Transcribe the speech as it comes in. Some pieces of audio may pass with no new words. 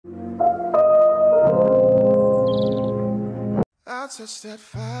touch that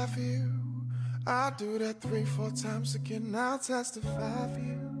 5 for you. I do that 3-4 times again. I'll testify for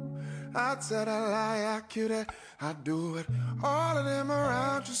you. I tell that lie, I kill that. I do it. All of them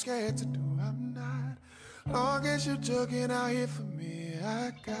around you scared to do. I'm not. Long as you joking out here for me,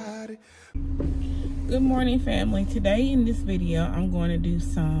 I got it. Good morning, family. Today in this video, I'm going to do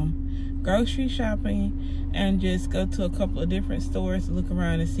some grocery shopping and just go to a couple of different stores to look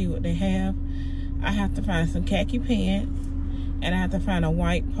around and see what they have. I have to find some khaki pants and I have to find a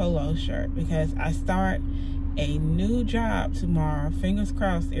white polo shirt because I start a new job tomorrow. Fingers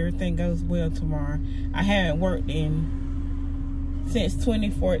crossed everything goes well tomorrow. I haven't worked since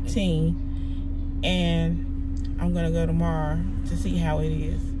 2014 and I'm gonna go tomorrow to see how it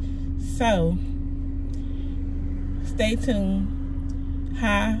is. So stay tuned.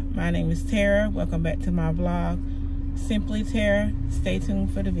 Hi, my name is Tara. Welcome back to my vlog, Simply Tara. Stay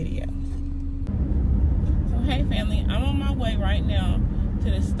tuned for the video. So hey family, I'm on my way right now to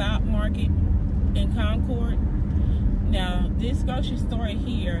the stock market in Concord. Now this grocery store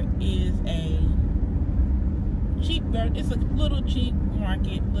here is it's a little cheap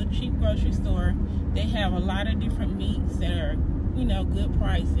market, little cheap grocery store. They have a lot of different meats that are, you know, good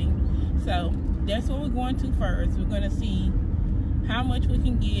pricing. So that's what we're going to first. We're going to see how much we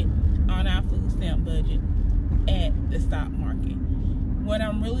can get on our food stamp budget at the stock market. What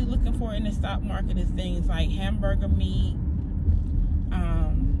I'm really looking for in the stock market is things like hamburger meat,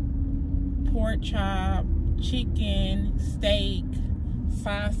 pork chop, chicken, steak,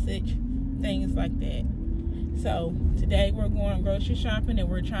 sausage, things like that. So today we're going grocery shopping and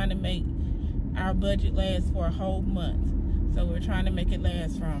we're trying to make our budget last for a whole month. So we're trying to make it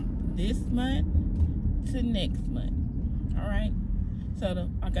last from this month to next month. All right. So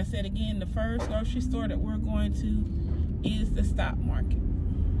like I said again, the first grocery store that we're going to is the stock market.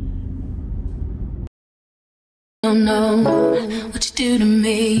 Don't know what you do to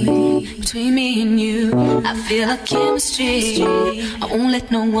me. Between me and you, I feel like chemistry. I won't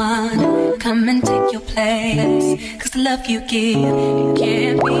let no one come and take your place, 'cause the love you give, it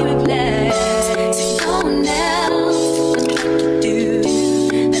can't be replaced. See, no one else can do what you do.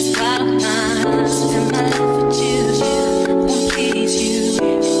 That's why I must spend my life with you. I wanna please you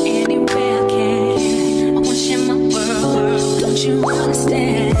any way I can. I wanna share my world, don't you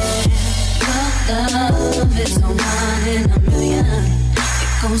understand? Love is no one in a million.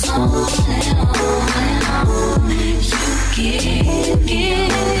 It goes on and on and on. You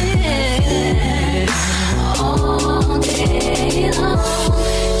give all day long.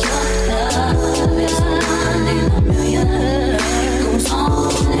 Your love is no one in a million. It goes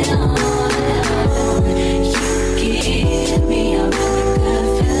on and on and on. You give me a really good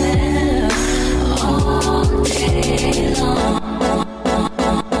feeling all day long.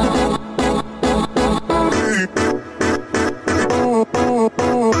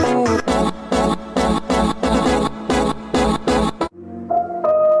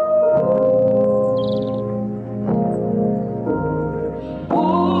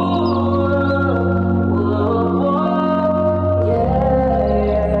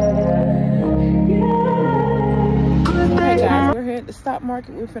 Stock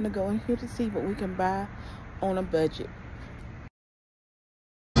market. We're finna go in here to see what we can buy on a budget.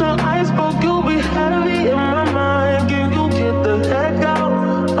 So I spoke, you'll be heavy in my mind. Can you get the heck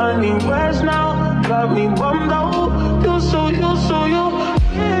out? I need rest now. Got me bummed out.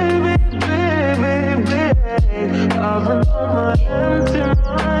 Baby, baby. I've been on my empty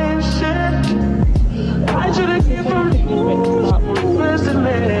mind, shit. I should've came from you, best of me.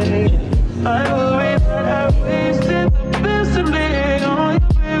 I worry that I wasted the best of me.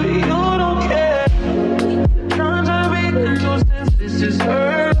 This is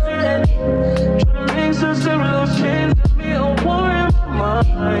urgent. Trying to make sense of those chains that me a war in my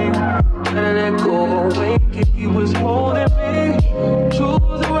mind. Let it go away, he was holding me.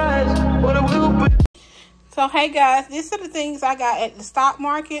 Choose the right, but it will be. So hey guys, these are the things I got at the stock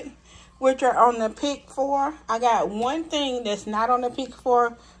market, which are on the pick 4. I got one thing that's not on the pick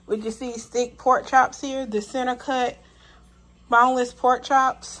 4, which is these thick pork chops here, the center cut boneless pork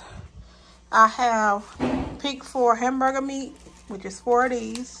chops. I have pick 4 hamburger meat, which is 4 of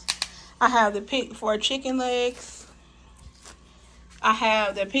these. I have the pick 4 chicken legs. I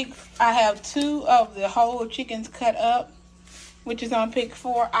have 2 of the whole chickens cut up, which is on pick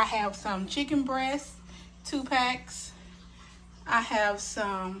 4. I have some chicken breasts, 2 packs. I have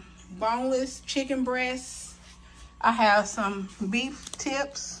some boneless chicken breasts. I have some beef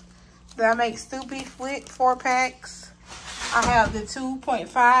tips that I make stew beef with, 4 packs. I have the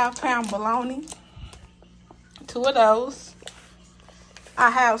 2.5 pound bologna, 2 of those. I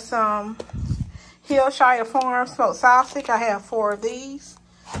have some Hillshire Farm smoked sausage. I have 4 of these.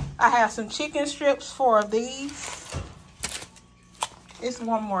 I have some chicken strips, 4 of these. It's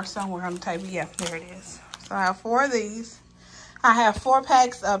one more somewhere on the table. Yeah, there it is. So I have 4 of these. I have 4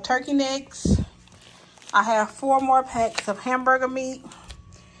 packs of turkey necks. I have 4 more packs of hamburger meat.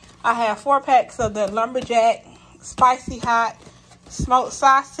 I have 4 packs of the lumberjack spicy hot smoked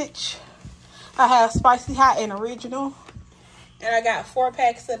sausage. I have spicy hot and original. And I got 4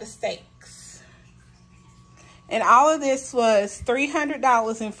 packs of the steaks. And all of this was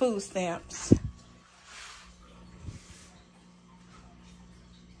 $300 in food stamps.